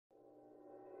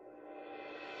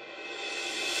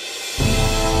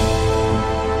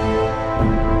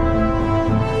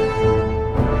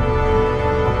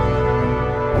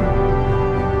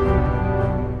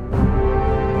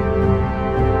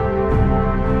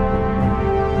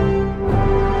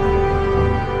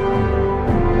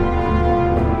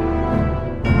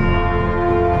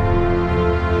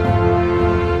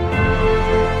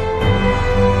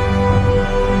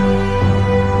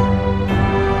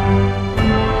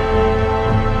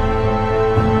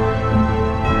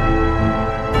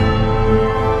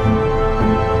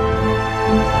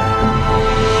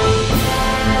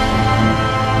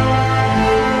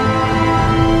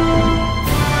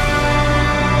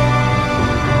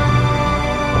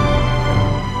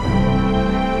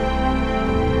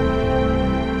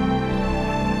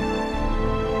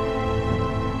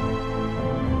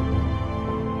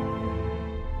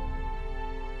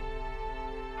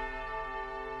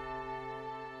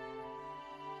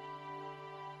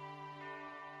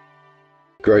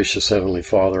Gracious Heavenly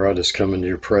Father, I just come into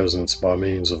your presence by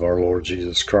means of our Lord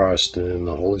Jesus Christ and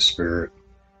the Holy Spirit.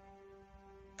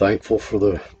 Thankful for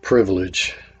the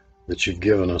privilege that you've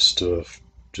given us to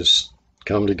just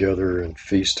come together and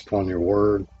feast upon your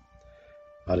word.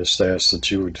 I just ask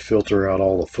that you would filter out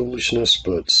all the foolishness,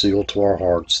 but seal to our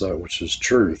hearts that which is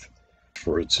truth.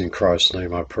 For it's in Christ's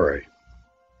name I pray.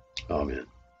 Amen.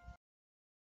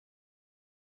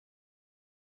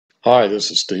 Hi, this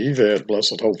is Steve at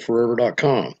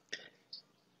blessedhopeforever.com.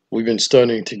 We've been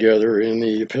studying together in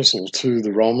the epistle to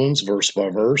the Romans, verse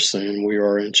by verse, and we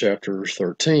are in chapter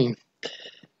 13.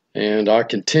 And I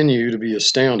continue to be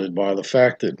astounded by the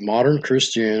fact that modern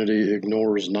Christianity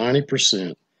ignores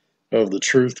 90% of the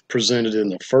truth presented in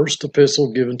the first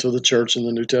epistle given to the church in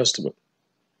the New Testament.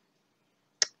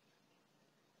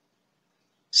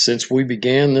 Since we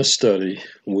began this study,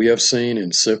 we have seen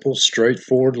in simple,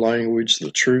 straightforward language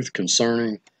the truth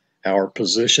concerning our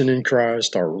position in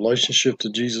Christ, our relationship to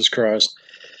Jesus Christ,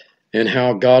 and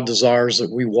how God desires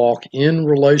that we walk in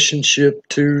relationship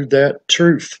to that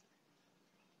truth.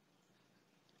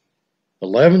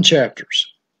 11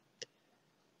 chapters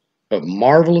of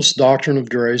marvelous doctrine of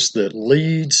grace that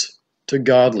leads to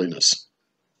godliness.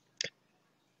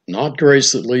 Not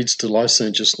grace that leads to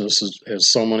licentiousness, as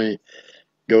so many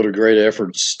go to great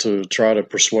efforts to try to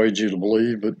persuade you to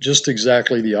believe, but just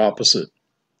exactly the opposite.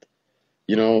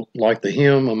 You know, like the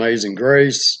hymn, Amazing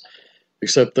Grace,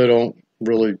 except they don't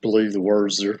really believe the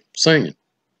words they're singing.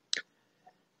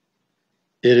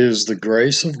 It is the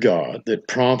grace of God that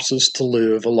prompts us to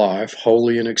live a life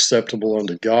holy and acceptable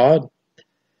unto God.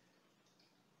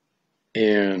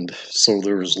 And so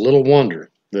there is little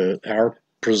wonder that our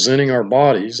presenting our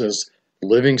bodies as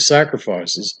living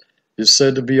sacrifices is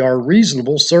said to be our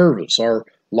reasonable service, our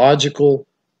logical,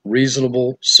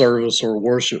 reasonable service or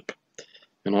worship.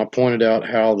 And I pointed out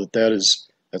how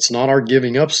that's not our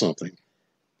giving up something,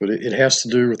 but it has to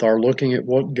do with our looking at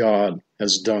what God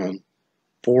has done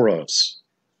for us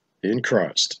in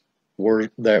Christ,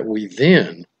 that we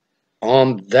then,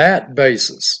 on that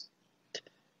basis,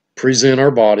 present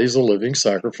our bodies a living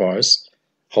sacrifice,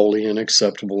 holy and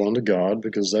acceptable unto God,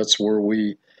 because that's where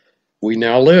we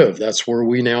now live. That's where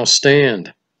we now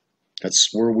stand. That's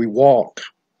where we walk.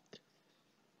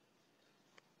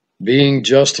 Being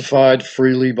justified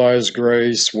freely by His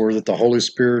grace, where that the Holy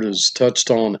Spirit has touched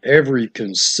on every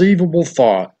conceivable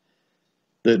thought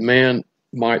that man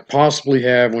might possibly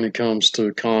have when it comes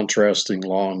to contrasting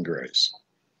law and grace.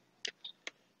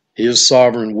 His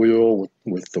sovereign will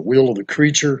with the will of the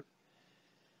creature,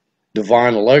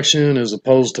 divine election as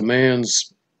opposed to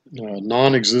man's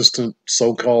non-existent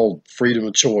so-called freedom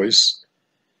of choice.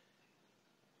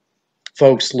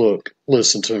 Folks, look,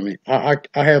 listen to me. I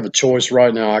have a choice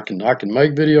right now. I can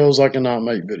make videos. I cannot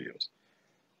make videos.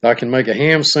 I can make a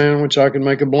ham sandwich. I can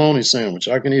make a bologna sandwich.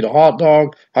 I can eat a hot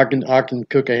dog. I can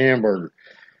cook a hamburger.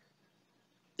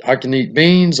 I can eat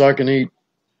beans. I can eat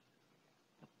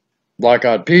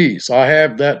black-eyed peas. I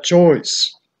have that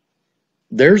choice.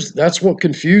 That's what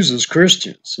confuses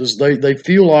Christians, is they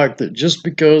feel like that just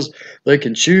because they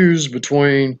can choose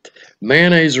between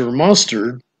mayonnaise or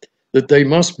mustard, that they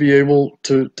must be able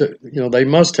to they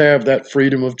must have that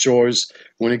freedom of choice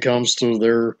when it comes to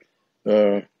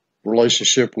their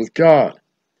relationship with God.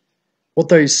 What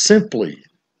they simply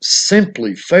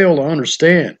fail to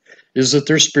understand is that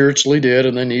they're spiritually dead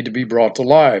and they need to be brought to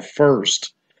life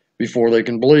first before they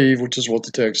can believe, which is what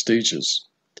the text teaches.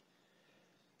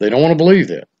 They don't want to believe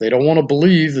that. They don't want to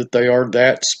believe that they are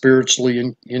that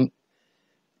spiritually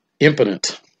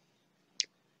impotent,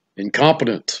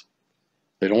 incompetent.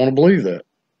 They don't want to believe that.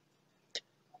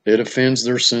 It offends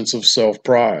their sense of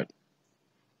self-pride.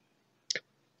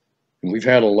 And we've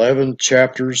had 11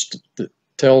 chapters that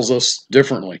tells us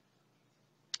differently.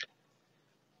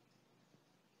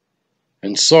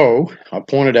 And so I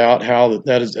pointed out how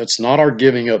that's not our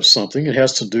giving up something. It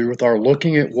has to do with our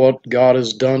looking at what God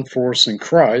has done for us in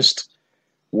Christ,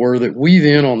 where that we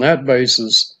then on that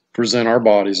basis present our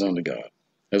bodies unto God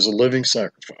as a living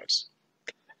sacrifice,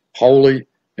 holy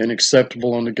and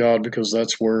acceptable unto God, because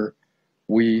that's where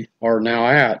we are now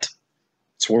at.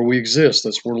 That's where we exist.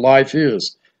 That's where life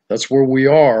is. That's where we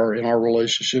are in our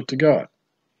relationship to God.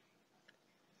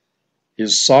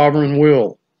 His sovereign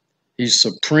will. He's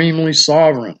supremely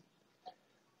sovereign.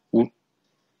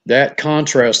 That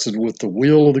contrasted with the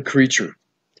will of the creature.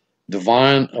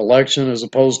 Divine election as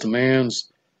opposed to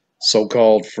man's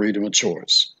so-called freedom of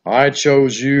choice. I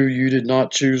chose you, you did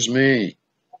not choose me,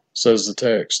 says the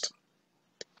text.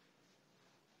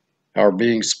 Our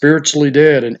being spiritually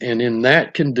dead, and in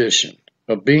that condition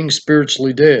of being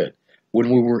spiritually dead, when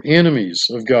we were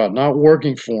enemies of God, not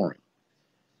working for Him,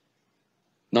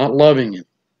 not loving him.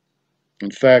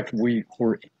 In fact, we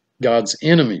were God's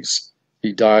enemies.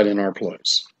 He died in our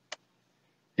place.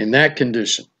 In that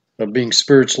condition of being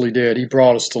spiritually dead, he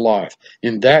brought us to life.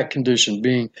 In that condition,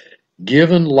 being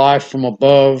given life from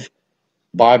above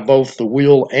by both the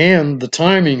will and the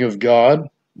timing of God,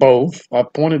 both. I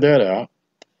pointed that out.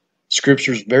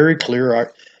 Scripture's very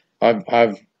clear.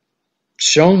 I've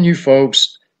shown you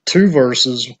folks two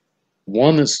verses,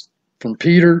 one that's from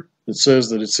Peter that says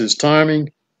that it's his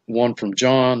timing, one from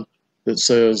John that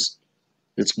says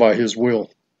it's by his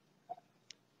will.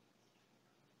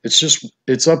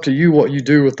 It's up to you what you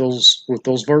do with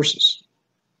those verses.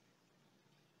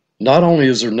 Not only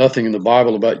is there nothing in the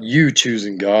Bible about you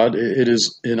choosing God, it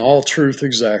is in all truth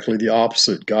exactly the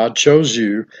opposite. God chose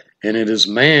you, and it is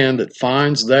man that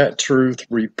finds that truth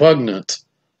repugnant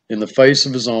in the face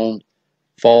of his own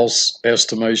false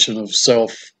estimation of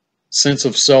self, sense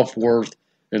of self-worth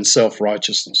and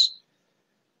self-righteousness.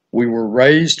 We were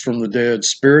raised from the dead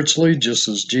spiritually, just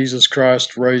as Jesus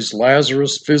Christ raised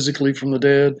Lazarus physically from the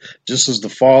dead, just as the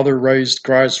Father raised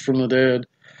Christ from the dead.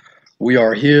 We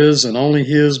are his and only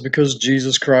his because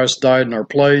Jesus Christ died in our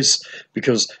place,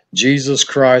 because Jesus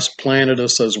Christ planted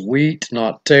us as wheat,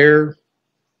 not tare.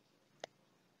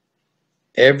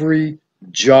 Every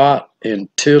jot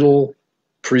and tittle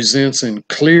presents in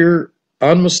clear,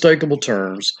 unmistakable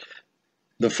terms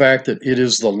the fact that it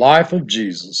is the life of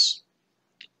Jesus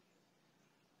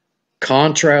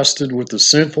contrasted with the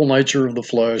sinful nature of the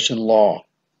flesh and law,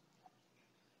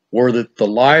 where that the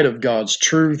light of God's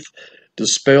truth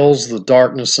dispels the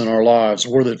darkness in our lives,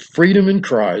 where that freedom in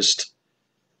Christ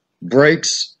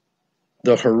breaks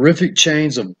the horrific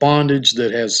chains of bondage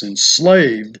that has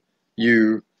enslaved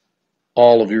you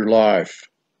all of your life.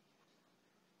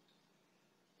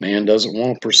 Man doesn't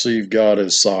want to perceive God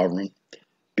as sovereign,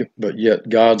 but yet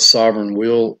God's sovereign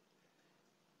will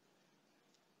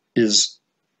is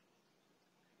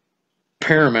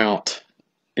paramount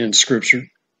in Scripture.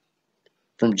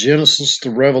 From Genesis to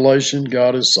Revelation,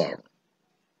 God is sovereign.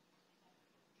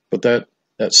 But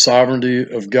that sovereignty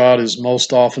of God is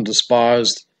most often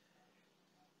despised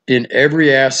in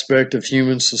every aspect of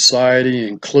human society,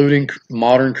 including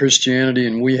modern Christianity,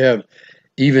 and we have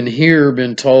even here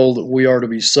been told that we are to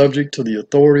be subject to the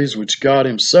authorities which God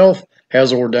himself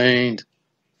has ordained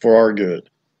for our good.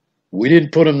 We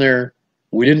didn't put them there.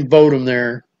 We didn't vote them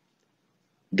there.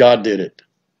 God did it.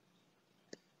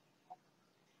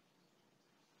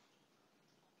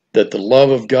 That the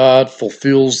love of God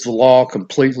fulfills the law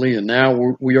completely, and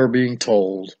now we are being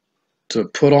told to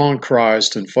put on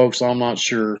Christ. And folks, I'm not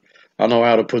sure I know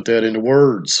how to put that into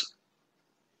words.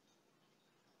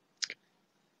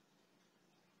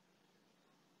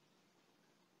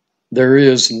 There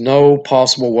is no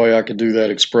possible way I could do that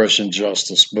expression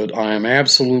justice, but I am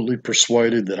absolutely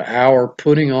persuaded that our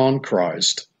putting on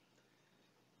Christ,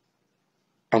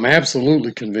 I'm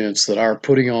absolutely convinced that our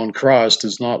putting on Christ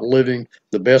is not living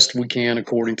the best we can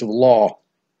according to the law.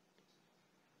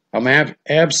 I'm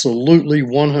absolutely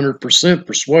 100%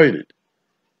 persuaded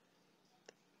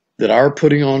that our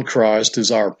putting on Christ is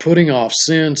our putting off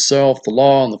sin, self, the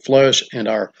law, and the flesh, and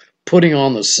our putting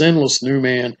on the sinless new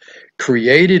man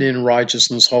created in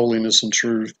righteousness, holiness, and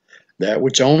truth, that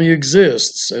which only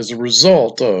exists as a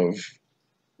result of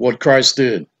what Christ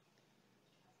did,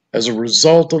 as a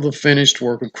result of the finished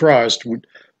work of Christ,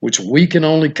 which we can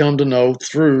only come to know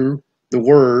through the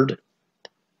Word,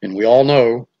 and we all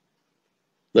know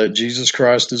that Jesus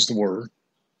Christ is the Word.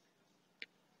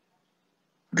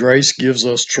 Grace gives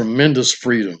us tremendous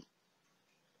freedom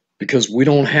because we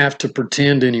don't have to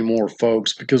pretend anymore,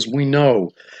 folks, because we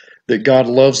know that God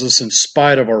loves us in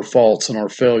spite of our faults and our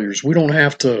failures. We don't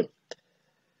have to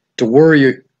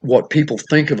worry what people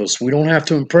think of us. We don't have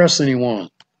to impress anyone,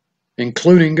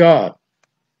 including God.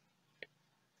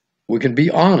 We can be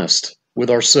honest with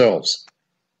ourselves,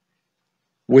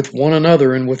 with one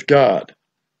another, and with God.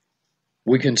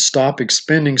 We can stop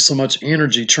expending so much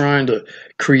energy trying to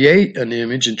create an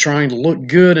image and trying to look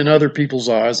good in other people's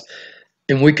eyes,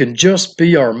 and we can just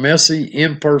be our messy,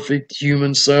 imperfect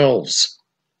human selves.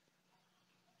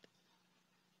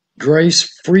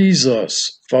 Grace frees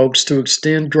us, folks, to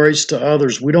extend grace to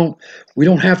others. We don't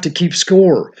have to keep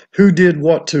score. Who did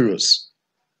what to us?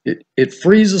 It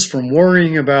frees us from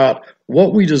worrying about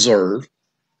what we deserve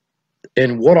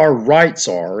and what our rights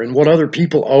are and what other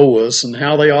people owe us and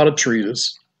how they ought to treat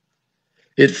us.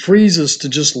 It frees us to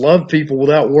just love people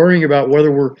without worrying about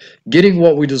whether we're getting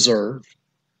what we deserve.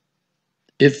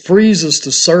 It frees us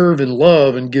to serve and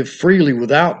love and give freely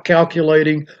without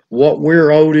calculating what we're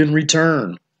owed in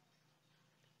return.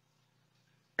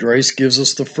 Grace gives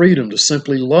us the freedom to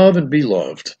simply love and be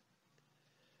loved.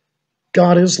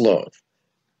 God is love.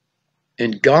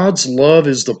 And God's love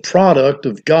is the product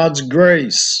of God's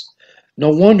grace. No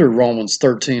wonder Romans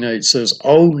 13:8 says,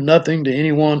 "Owe nothing to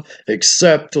anyone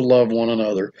except to love one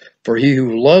another, for he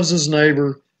who loves his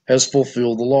neighbor has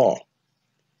fulfilled the law."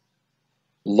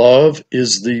 Love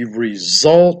is the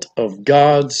result of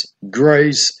God's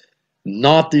grace,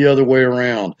 not the other way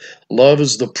around. Love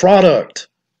is the product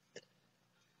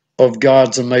of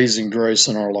God's amazing grace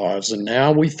in our lives. And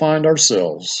now we find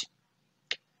ourselves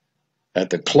at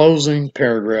the closing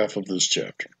paragraph of this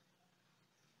chapter.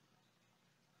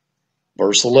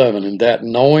 Verse 11, "And that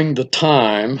knowing the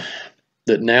time,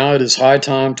 that now it is high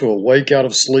time to awake out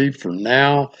of sleep, for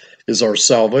now is our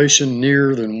salvation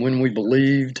nearer than when we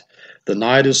believed. The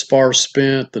night is far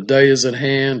spent, the day is at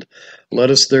hand.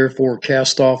 Let us therefore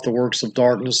cast off the works of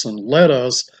darkness, and let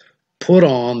us put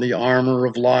on the armor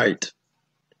of light.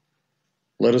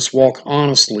 Let us walk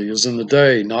honestly as in the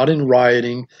day, not in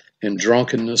rioting and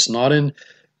drunkenness, not in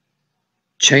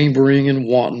chambering and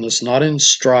wantonness, not in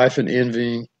strife and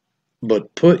envying,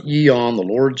 but put ye on the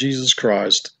Lord Jesus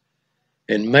Christ,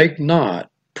 and make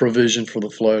not provision for the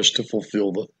flesh to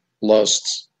fulfill the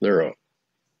lusts thereof."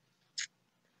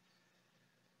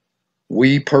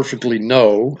 We perfectly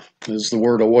know is the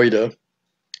word oida.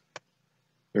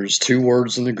 There's two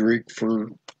words in the Greek for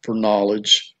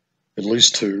knowledge, at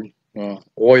least two.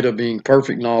 Oida being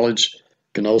perfect knowledge,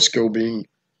 gnosko being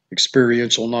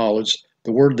experiential knowledge.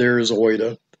 The word there is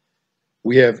oida.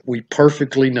 We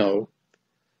perfectly know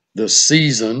the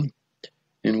season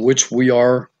in which we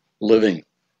are living.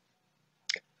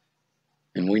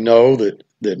 And we know that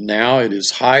now it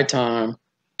is high time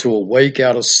to awake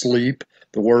out of sleep.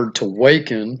 The word to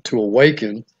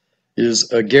awaken is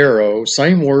agero,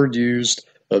 same word used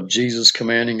of Jesus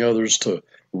commanding others to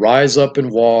rise up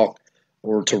and walk,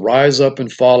 or to rise up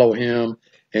and follow him.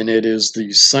 And it is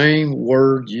the same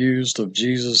word used of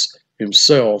Jesus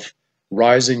himself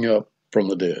rising up from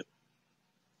the dead.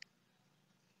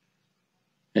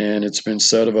 And it's been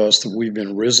said of us that we've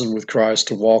been risen with Christ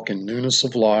to walk in newness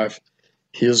of life,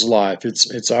 his life.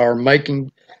 It's our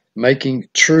making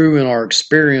true in our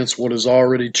experience what is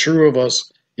already true of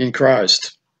us in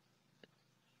Christ.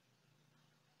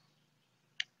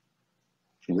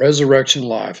 Resurrection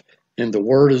life. And the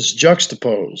word is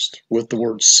juxtaposed with the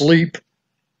word sleep,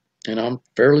 and I'm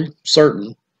fairly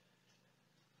certain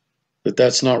that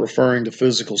that's not referring to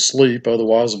physical sleep,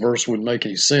 otherwise the verse wouldn't make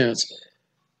any sense.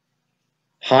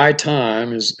 High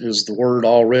time is the word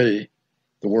already.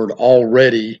 The word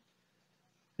already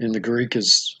in the Greek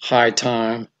is high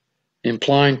time,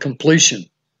 implying completion.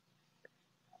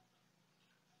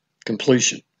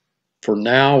 Completion. For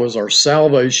now is our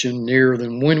salvation nearer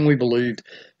than when we believed.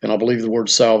 And I believe the word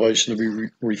salvation to be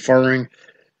referring,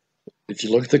 if you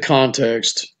look at the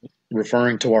context,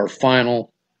 referring to our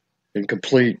final and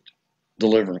complete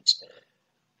deliverance.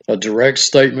 A direct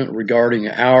statement regarding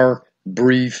our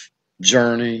brief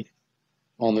journey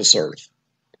on this earth.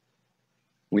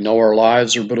 We know our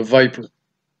lives are but a vapor.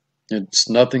 It's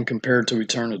nothing compared to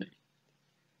eternity.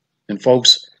 And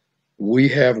folks, we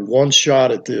have one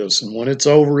shot at this, and when it's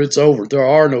over, it's over. There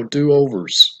are no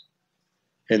do-overs.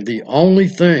 And the only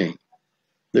thing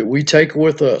that we take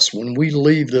with us when we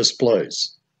leave this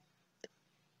place,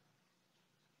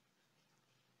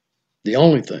 the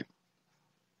only thing,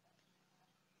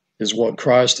 is what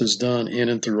Christ has done in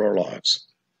and through our lives.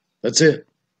 That's it.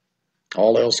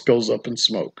 All else goes up in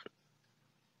smoke.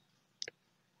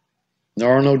 There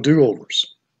are no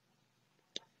do-overs.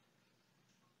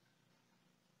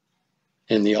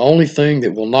 And the only thing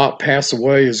that will not pass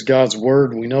away is God's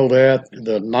word. We know that.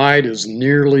 The night is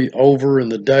nearly over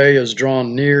and the day is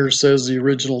drawn near, says the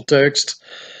original text.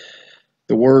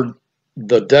 The word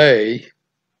the day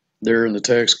there in the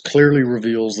text clearly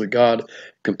reveals that God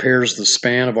compares the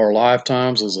span of our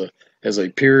lifetimes as a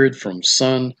period from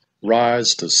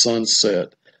sunrise to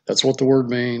sunset. That's what the word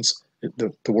means.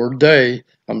 The word day,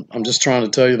 I'm just trying to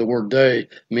tell you the word day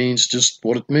means just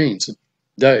what it means.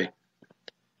 Day.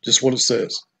 Just what it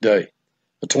says. Day.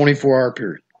 A 24-hour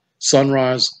period.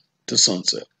 Sunrise to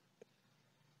sunset.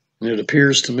 And it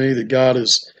appears to me that God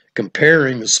is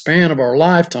comparing the span of our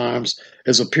lifetimes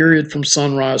as a period from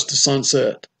sunrise to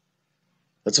sunset.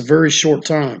 That's a very short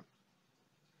time.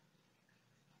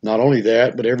 Not only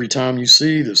that, but every time you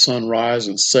see the sun rise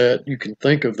and set, you can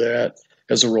think of that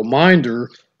as a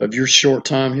reminder of your short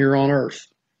time here on earth.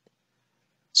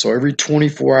 So every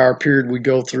 24-hour period we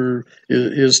go through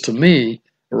is to me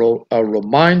a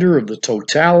reminder of the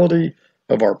totality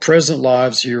of our present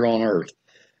lives here on earth.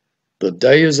 The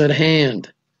day is at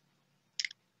hand.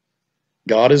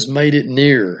 God has made it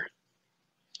near.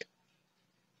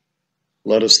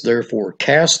 Let us therefore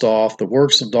cast off the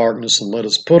works of darkness and let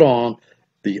us put on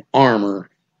the armor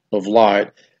of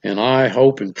light. And I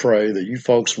hope and pray that you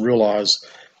folks realize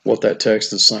what that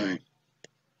text is saying.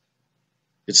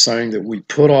 It's saying that we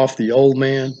put off the old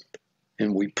man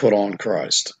and we put on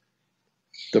Christ,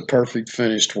 the perfect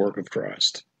finished work of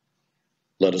Christ.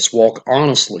 Let us walk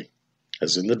honestly,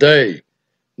 as in the day,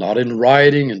 not in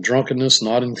rioting and drunkenness,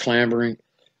 not in clambering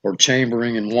or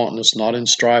chambering and wantonness, not in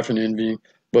strife and envying,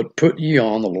 but put ye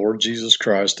on the Lord Jesus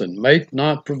Christ, and make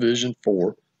not provision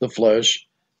for the flesh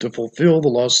to fulfill the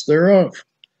lusts thereof.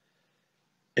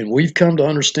 And we've come to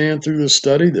understand through this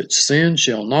study that sin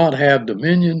shall not have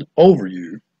dominion over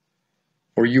you,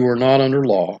 for you are not under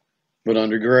law, but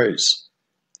under grace.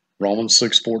 Romans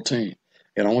 6:14.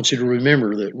 And I want you to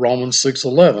remember that Romans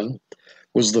 6:11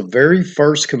 was the very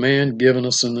first command given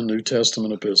us in the New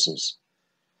Testament epistles.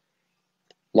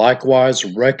 Likewise,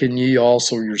 reckon ye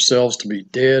also yourselves to be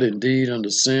dead indeed unto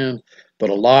sin, but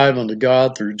alive unto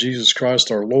God through Jesus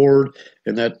Christ our Lord.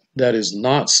 And that is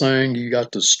not saying you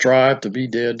got to strive to be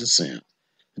dead to sin,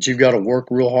 that you've got to work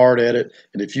real hard at it,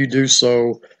 and if you do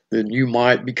so, then you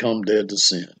might become dead to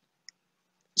sin.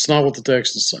 It's not what the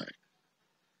text is saying.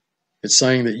 It's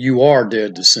saying that you are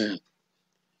dead to sin.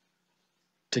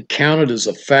 To count it as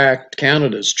a fact, count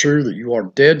it as true that you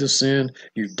are dead to sin,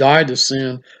 you've died to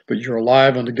sin, but you're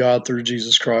alive unto God through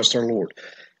Jesus Christ our Lord.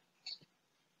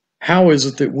 How is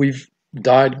it that we've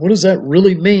died? What does that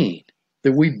really mean,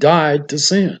 that we've died to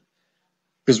sin?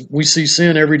 Because we see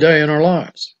sin every day in our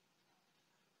lives.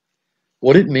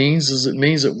 What it means is it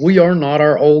means that we are not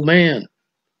our old man.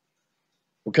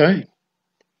 Okay?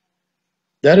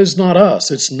 That is not us.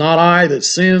 It's not I that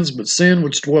sins, but sin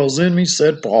which dwells in me,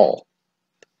 said Paul.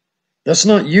 That's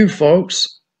not you,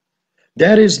 folks.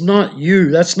 That is not you.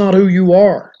 That's not who you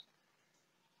are.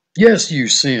 Yes, you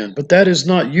sin, but that is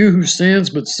not you who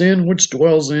sins, but sin which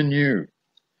dwells in you.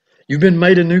 You've been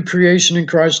made a new creation in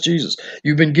Christ Jesus.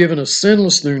 You've been given a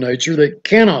sinless new nature that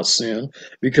cannot sin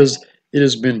because it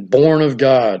has been born of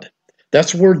God.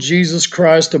 That's where Jesus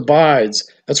Christ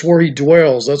abides. That's where he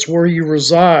dwells. That's where he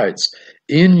resides.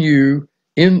 In you,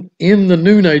 in the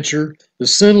new nature, the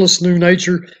sinless new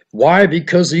nature. Why?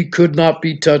 Because he could not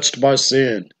be touched by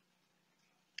sin.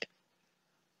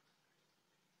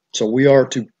 So we are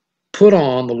to put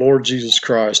on the Lord Jesus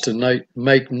Christ and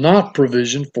make not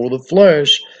provision for the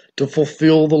flesh to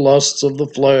fulfill the lusts of the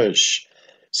flesh.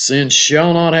 Sin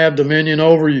shall not have dominion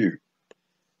over you,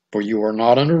 for you are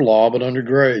not under law, but under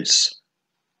grace.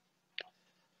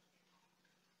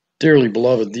 Dearly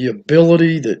beloved, the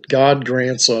ability that God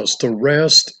grants us to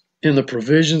rest in the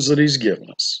provisions that he's given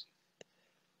us,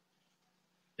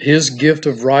 his gift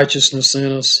of righteousness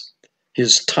in us,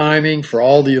 his timing for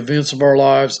all the events of our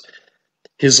lives,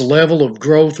 his level of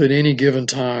growth at any given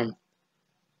time,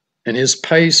 and his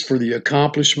pace for the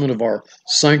accomplishment of our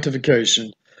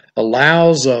sanctification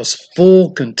allows us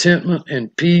full contentment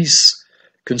and peace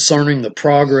concerning the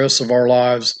progress of our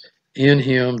lives in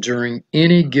him during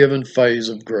any given phase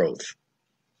of growth.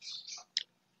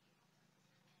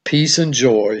 Peace and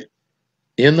joy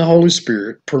in the Holy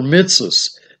Spirit permits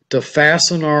us to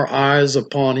fasten our eyes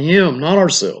upon him, not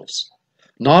ourselves,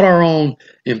 not our own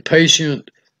impatient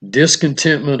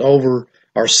discontentment over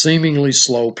our seemingly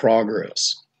slow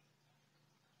progress.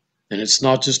 And it's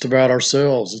not just about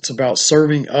ourselves, it's about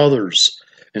serving others.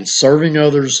 And serving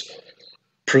others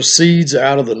proceeds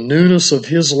out of the newness of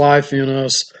his life in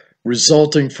us,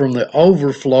 resulting from the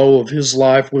overflow of his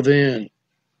life within.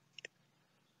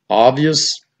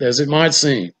 Obvious as it might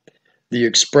seem, the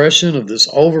expression of this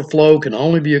overflow can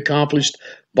only be accomplished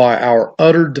by our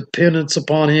utter dependence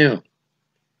upon him.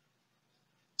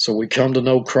 So we come to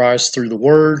know Christ through the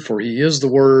Word, for he is the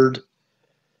Word,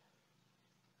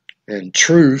 and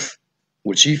truth,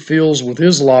 which he fills with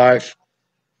his life,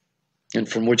 and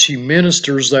from which he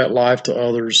ministers that life to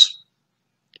others,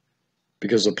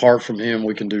 because apart from him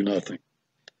we can do nothing.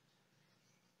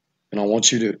 And I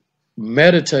want you to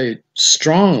meditate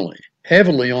strongly,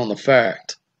 heavily on the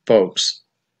fact, folks,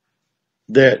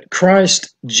 that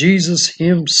Christ Jesus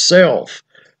himself,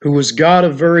 who was God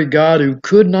of very God, who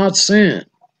could not sin,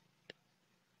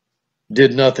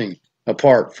 did nothing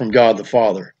apart from God the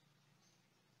Father.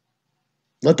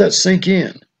 Let that sink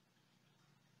in.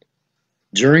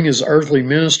 During his earthly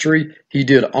ministry, he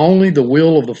did only the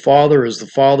will of the Father as the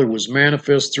Father was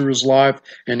manifest through his life,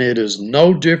 and it is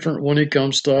no different when it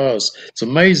comes to us. It's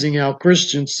amazing how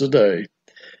Christians today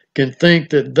can think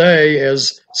that they,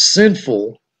 as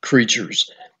sinful creatures,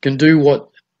 can do what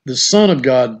the Son of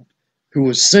God, who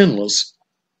was sinless,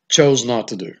 chose not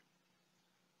to do.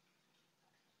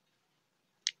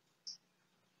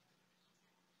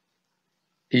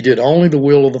 He did only the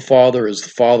will of the Father as the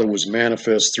Father was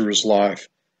manifest through his life.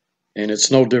 And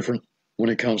it's no different when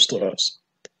it comes to us.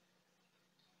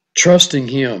 Trusting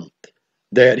him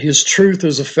that his truth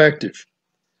is effective,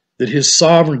 that his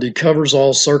sovereignty covers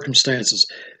all circumstances,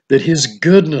 that his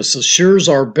goodness assures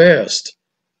our best,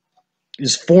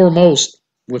 is foremost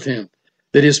with him,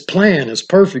 that his plan is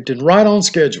perfect and right on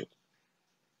schedule.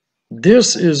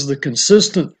 This is the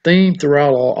consistent theme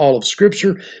throughout all of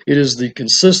Scripture. It is the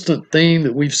consistent theme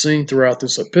that we've seen throughout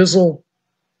this epistle,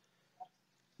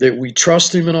 that we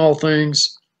trust him in all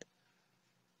things,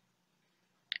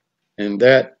 and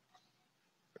that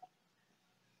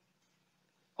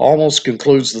almost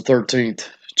concludes the 13th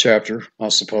chapter, I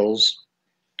suppose.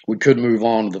 We could move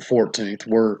on to the 14th,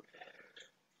 where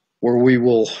we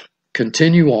will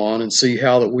continue on and see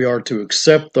how that we are to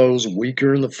accept those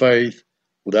weaker in the faith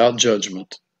without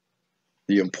judgment,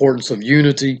 the importance of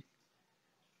unity,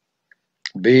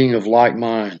 being of like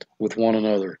mind with one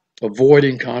another,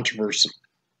 avoiding controversy.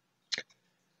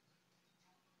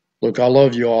 Look, I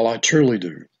love you all. I truly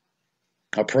do.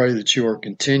 I pray that you are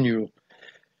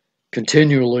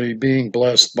continually being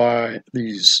blessed by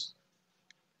these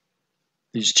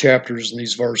chapters and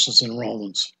these verses in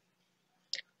Romans.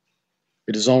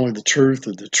 It is only the truth,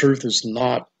 that the truth is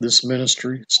not this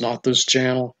ministry. It's not this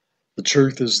channel. The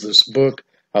truth is this book.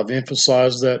 I've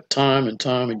emphasized that time and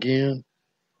time again.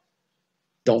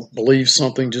 Don't believe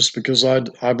something just because I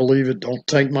believe it. Don't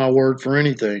take my word for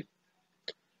anything.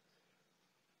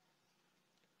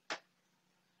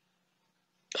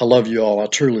 I love you all. I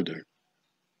truly do.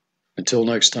 Until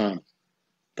next time,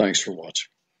 thanks for watching.